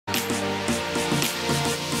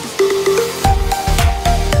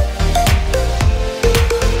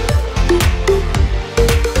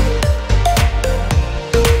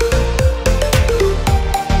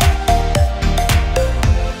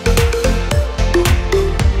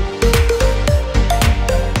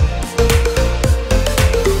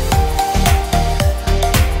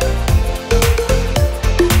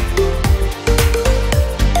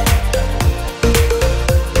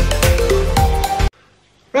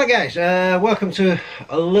Right guys, welcome to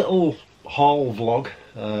a little haul vlog.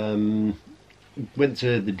 Went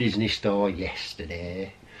to the Disney store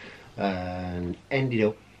yesterday and ended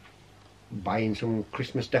up buying some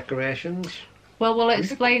Christmas decorations. Well, we'll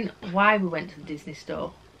explain why we went to the Disney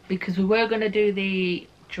store. Because we were going to do the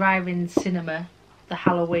drive-in cinema, the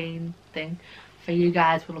Halloween thing, for you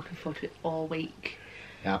guys. We're looking forward to it all week.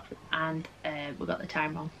 Yep. And we got the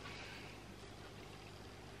time wrong.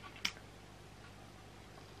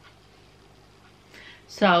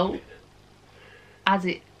 So, as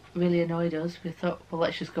it really annoyed us, we thought, well,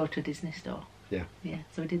 let's just go to a Disney store. Yeah. Yeah,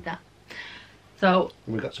 so we did that. So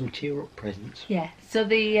we got some tear-up presents. Yeah, so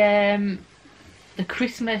the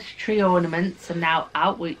Christmas tree ornaments are now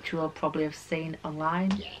out, which you'll probably have seen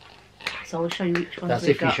online. Yeah. So I'll show you which ones That's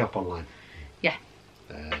we've if you got. shop online. Yeah.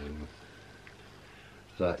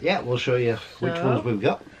 So yeah, we'll show you which ones we've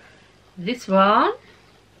got. This one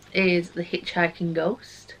is the Hitchhiking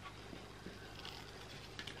Ghost.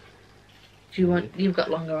 Do you want? You've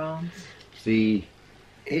got longer arms. The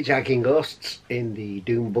Hitchhiking Ghosts in the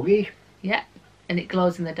Doom Buggy. Yeah, and it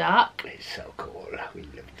glows in the dark. It's so cool. We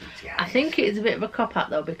love these guys. I think it is a bit of a cop-out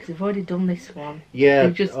though, because we've already done this one. Yeah,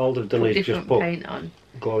 just all they've done is just put paint on.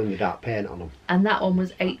 glow-in-the-dark paint on them. And that one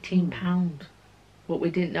was £18, but we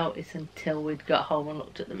didn't notice until we'd got home and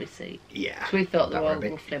looked at the receipt. Yeah. So we thought they that were were a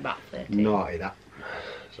bit roughly about 30. naughty, that.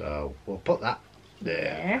 So we'll put that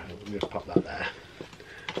there. Yeah. We'll just pop that there.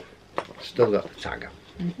 Still got the tag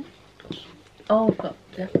on. Oh, we've got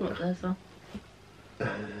definitely there as well.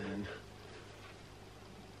 And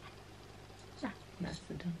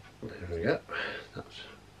Nicely done. there we go. That's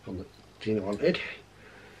one that Tina wanted,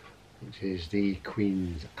 which is the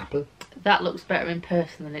Queen's Apple. That looks better in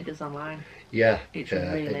person than it does online. Yeah, It's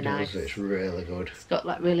really it nice. does. It's really good. It's got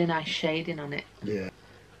like really nice shading on it. Yeah.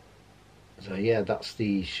 So yeah, that's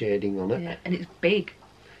the shading on it. Yeah, and it's big.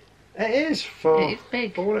 It is for It's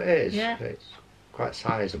big. for what it is. Yeah. It's quite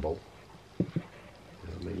sizable.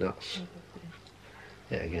 I mean that's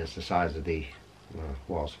it against the size of the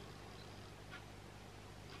was.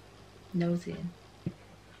 Nosy in.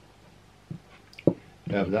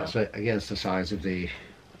 Yeah, but that's it against the size of the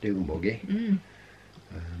Doom Buggy.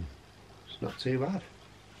 It's not too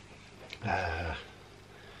bad.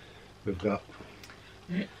 We've got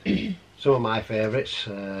some of my favourites.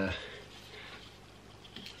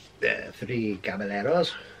 3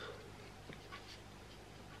 Caballeros.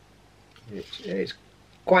 It's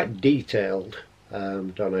quite detailed.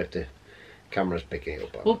 Don't know if the camera's picking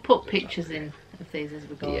it up. We'll put pictures in of these as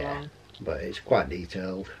we go along. But it's quite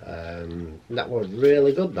detailed. That was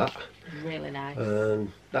really good, that. Really nice.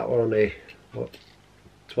 That was only, what,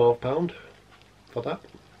 £12 for that?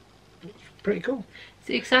 It's pretty cool.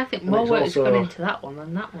 See, because I think And more it's work's also- gone into that one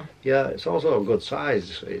than that one. Yeah, it's also a good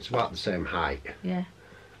size. It's about the same height Yeah.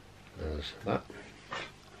 as that.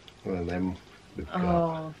 And then we've got...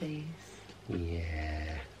 Oh, these.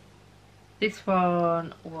 Yeah. This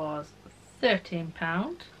one was £13.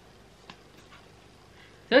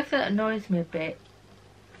 The only thing that annoys me a bit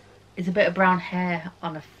is a bit of brown hair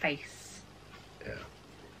on a face. Yeah.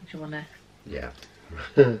 Do you want to? Yeah.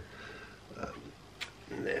 There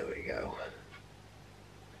we go.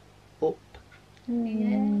 Up.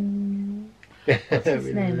 Yeah. What's his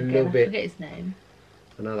We name again? I love it. forget his name.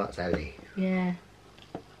 I know that's Ellie. Yeah.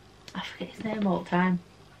 I forget his name all the time.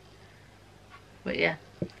 But yeah,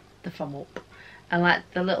 the thumb up. And like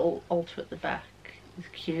the little altar at the back is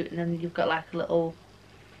cute, and then you've got like a little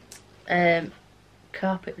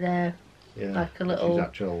carpet there. Yeah. Like a little... It's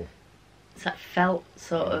actual. It's that felt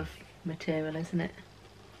sort of material, isn't it?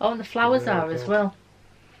 Oh, and the flowers Yeah, are as cool. well.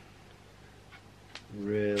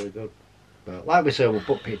 Really good. But like we said, we'll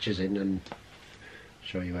put pictures in and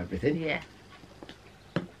show you everything. Yeah.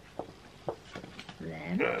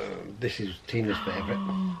 Then. This is Tina's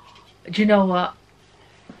favourite. Do you know what?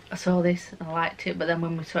 I saw this and I liked it, but then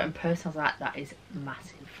when we saw it in person, I was like, that is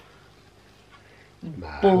massive.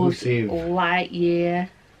 Buzz Massive. Lightyear.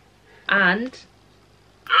 And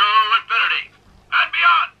To infinity and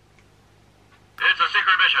beyond. It's a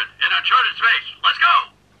secret mission in uncharted space. Let's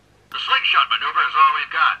go! The slingshot maneuver is all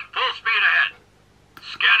we've got. Full speed ahead.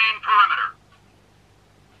 Scanning perimeter.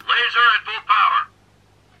 Laser at full power.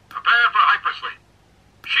 Prepare for hypersleep.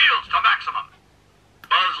 Shields to maximum.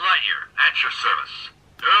 Buzz Lightyear at your service.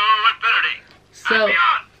 To infinity so and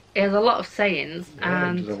beyond. he has a lot of sayings, Yeah,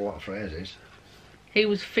 and there's a lot of phrases. he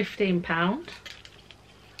was £15.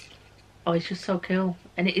 Oh, it's just so cool.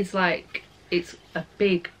 And it is like, it's a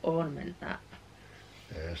big ornament, that.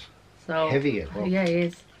 Yes. So Heavy as well. Yeah, it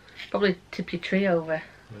is. Probably tip your tree over.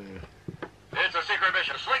 Yeah. It's a secret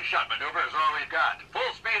mission. Slingshot maneuver is all we've got.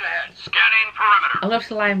 Full speed speed ahead. Scanning perimeter. I'll have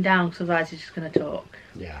to lie him down because otherwise he's just going to talk.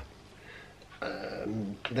 Yeah.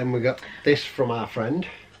 Then we got this from our friend.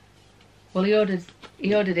 Well, he ordered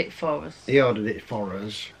it for us. He ordered it for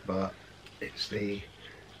us, but it's the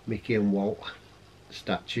Mickey and Walt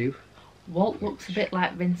statue. Walt looks a bit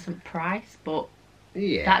like Vincent Price, but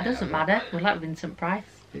Yeah. that doesn't matter. We like Vincent Price.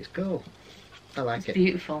 It's cool. I like It's it.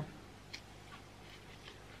 beautiful.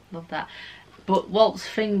 Love that. But Walt's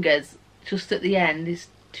fingers, just at the end, his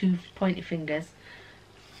two pointy fingers,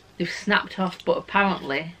 they've snapped off, but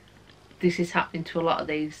apparently this is happening to a lot of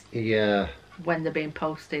these Yeah. when they're being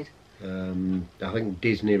posted. I think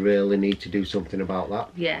Disney really need to do something about that.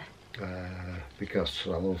 Yeah. Because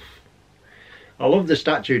I love the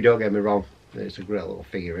statue, don't get me wrong. It's a great little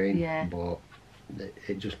figurine. Yeah. But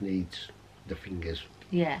it just needs the fingers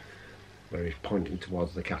Yeah. where he's pointing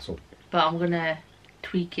towards the castle. But I'm going to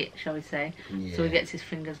tweak it, shall we say, so he Yeah. gets his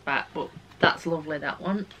fingers back. But that's lovely, that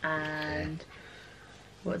one. And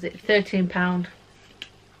what is it, £13?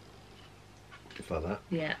 For that.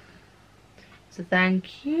 Yeah. So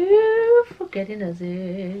thank you for getting us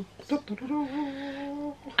it.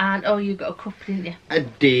 And oh, you got a cup, didn't you? I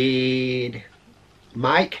did.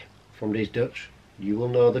 Mike from Diz Dutch, you will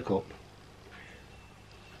know the cup.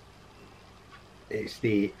 It's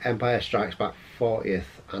the Empire Strikes Back 40th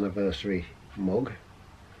anniversary mug,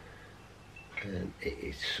 and it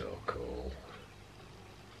is so cool.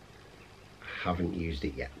 I haven't used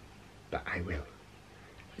it yet, but I will.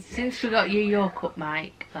 Since we got you your cup,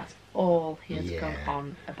 Mike, that's all he has Yeah. gone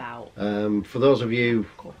on about. For those of you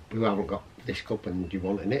who haven't got this cup and you're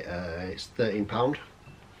wanting it, it's £13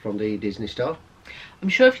 from the Disney store. I'm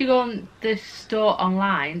sure if you go on this store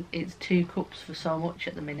online, it's 2 cups for so much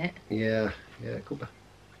at the minute. Yeah, it could be.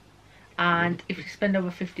 And if you spend over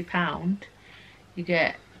 £50, you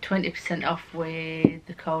get 20% off with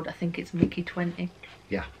the code, I think it's Mickey20.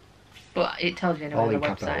 Yeah. But it tells you anyway All on in the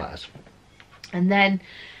capital website. letters. And then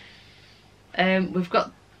we've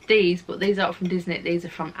got these, but these aren't from Disney, these are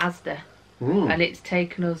from Asda. And it's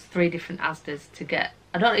taken us 3 different Asdas to get.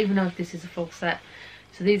 I don't even know if this is a full set.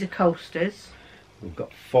 So these are coasters. We've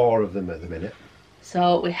got 4 of them at the minute.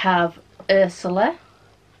 So we have Ursula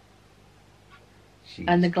She's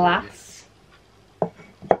and the brilliant. glass.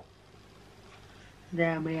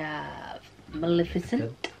 Then we have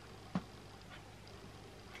Maleficent.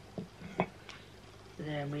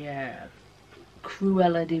 Then we have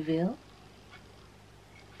Cruella de Vil.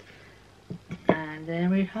 And then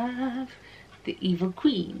we have the Evil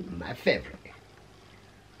Queen. My favourite.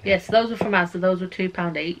 Yes, those were from Asda. Those were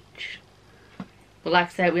 £2 each. But like I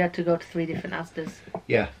said, we had to go to 3 different Asdas.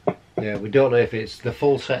 Yeah, we don't know if it's the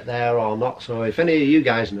full set there or not, so if any of you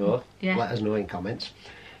guys know, Yeah. let us know in comments.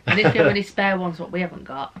 And if you have any spare ones what we haven't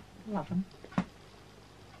got, we'll have them.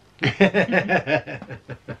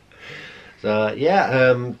 So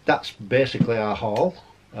yeah, that's basically our haul.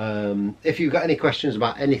 If you've got any questions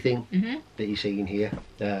about anything that you see in here,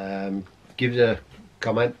 give us a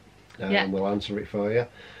comment and we'll answer it for you.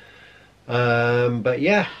 But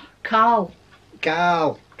yeah, Carl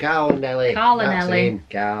and Ellie. Carl and That's Ellie. him,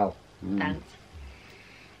 Carl. Thanks.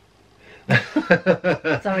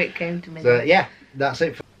 Sorry it came to me. So yeah, that's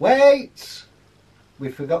it. Wait! We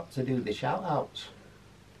forgot to do the shout outs.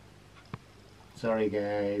 Sorry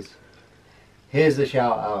guys. Here's the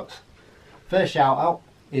shout outs. First shout out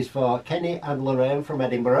is for Kenny and Lorraine from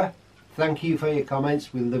Edinburgh. Thank you for your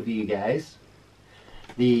comments, we love you guys.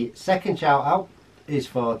 The second shout out is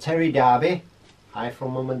for Terry Darby. Hi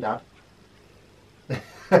from Mum and Dad.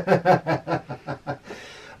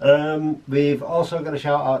 We've also got a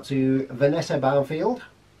shout out to Vanessa Barnfield.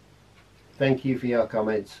 Thank you for your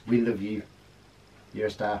comments, we love you, you're a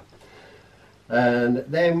star. And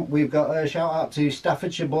then we've got a shout out to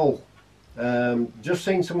Staffordshire Bull. Just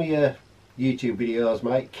seen some of your YouTube videos,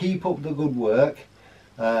 mate. Keep up the good work,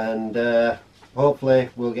 and hopefully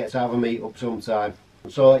we'll get to have a meet up sometime.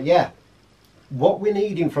 So yeah, what we're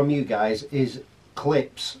needing from you guys is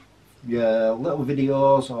clips, your little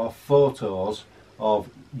videos or photos of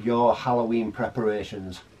your Halloween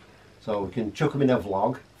preparations, so we can chuck them in a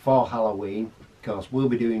vlog for Halloween, because we'll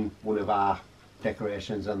be doing one of our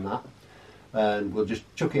decorations and that, and we'll just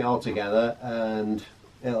chuck it all together and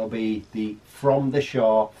it'll be the From the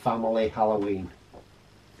Shore family Halloween.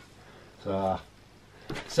 So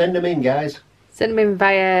send them in, guys. Send them in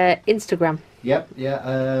via Instagram. Yep,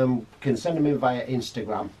 yeah, can send them in via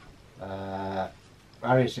Instagram. Our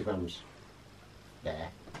Instagrams there.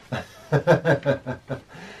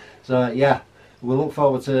 So yeah, we'll look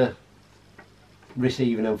forward to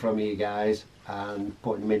receiving them from you guys and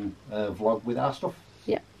putting them in a vlog with our stuff.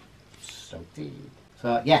 Yep.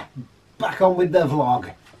 So yeah, back on with the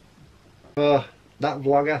vlog. for that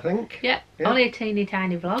vlog, I think. Yeah, Yeah. only a teeny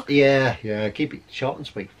tiny vlog. Yeah, keep it short and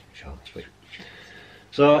sweet. Short and sweet.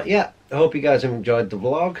 So yeah, I hope you guys have enjoyed the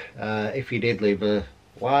vlog. If you did, leave a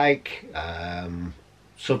like,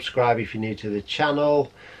 subscribe if you're new to the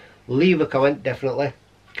channel, leave a comment definitely,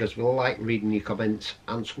 because we like reading your comments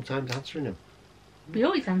and sometimes answering them. We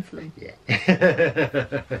always answer them. Yeah.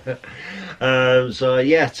 So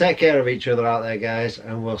yeah, take care of each other out there, guys,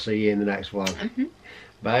 and we'll see you in the next vlog.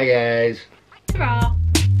 Bye, guys. Ta-ra.